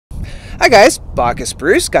Hi guys, Bacchus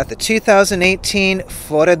Bruce got the 2018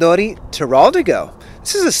 Foradori Teroldego.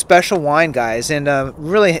 This is a special wine, guys, and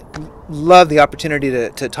really love the opportunity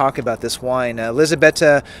to talk about this wine.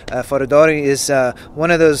 Elisabetta Foradori is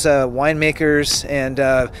one of those winemakers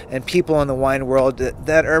and people in the wine world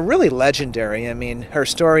that are really legendary. I mean, her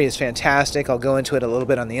story is fantastic. I'll go into it a little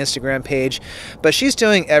bit on the Instagram page, but she's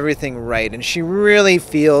doing everything right, and she really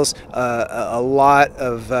feels a lot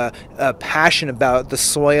of passion about the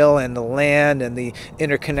soil and the land and the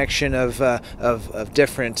interconnection of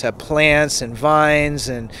different plants and vines,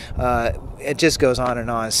 and it just goes on and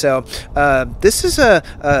on. So this is a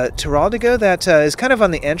Teroldego that is kind of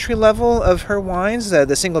on the entry level of her wines.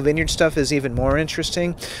 The single vineyard stuff is even more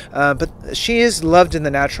interesting, but she is loved in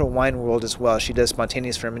the natural wine world as well. She does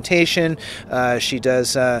spontaneous fermentation. She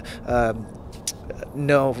does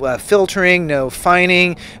no filtering, no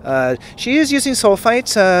fining. She is using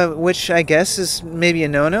sulfites, which I guess is maybe a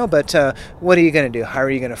no-no, but what are you going to do? How are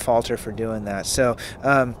you going to falter for doing that? So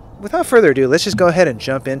without further ado, let's just go ahead and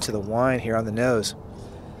jump into the wine here on the nose.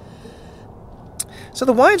 So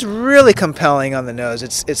the wine's really compelling on the nose.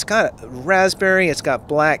 It's got raspberry, it's got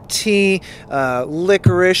black tea,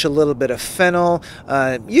 licorice, a little bit of fennel.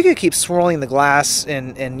 You could keep swirling the glass,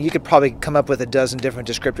 and you could probably come up with a dozen different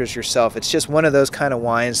descriptors yourself. It's just one of those kind of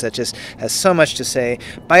wines that just has so much to say.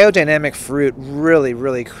 Biodynamic fruit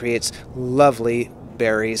really creates lovely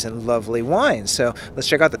berries and lovely wines. So let's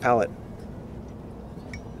check out the palate.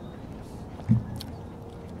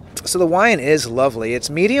 So the wine is lovely. It's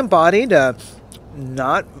medium bodied,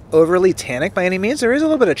 not overly tannic by any means. There is a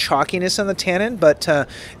little bit of chalkiness on the tannin, but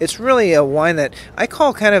it's really a wine that I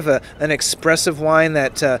call kind of an expressive wine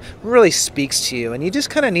that really speaks to you, and you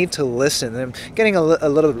just kind of need to listen. I'm getting a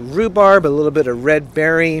little bit of rhubarb, a little bit of red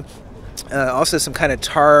berry, also some kind of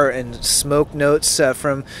tar and smoke notes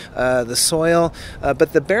from the soil,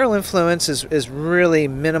 but the barrel influence is really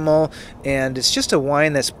minimal, and it's just a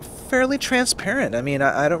wine that's fairly transparent. I mean,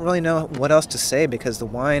 I don't really know what else to say, because the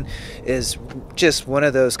wine is just one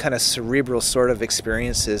of those kind of cerebral sort of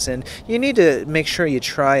experiences, and you need to make sure you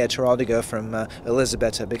try a Teroldego from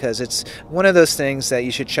Elisabetta, because it's one of those things that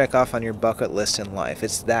you should check off on your bucket list in life.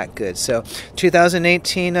 It's that good. So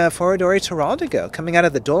 2018 Foradori Teroldego, coming out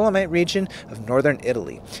of the Dolomite region of northern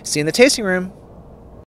Italy. See you in the tasting room.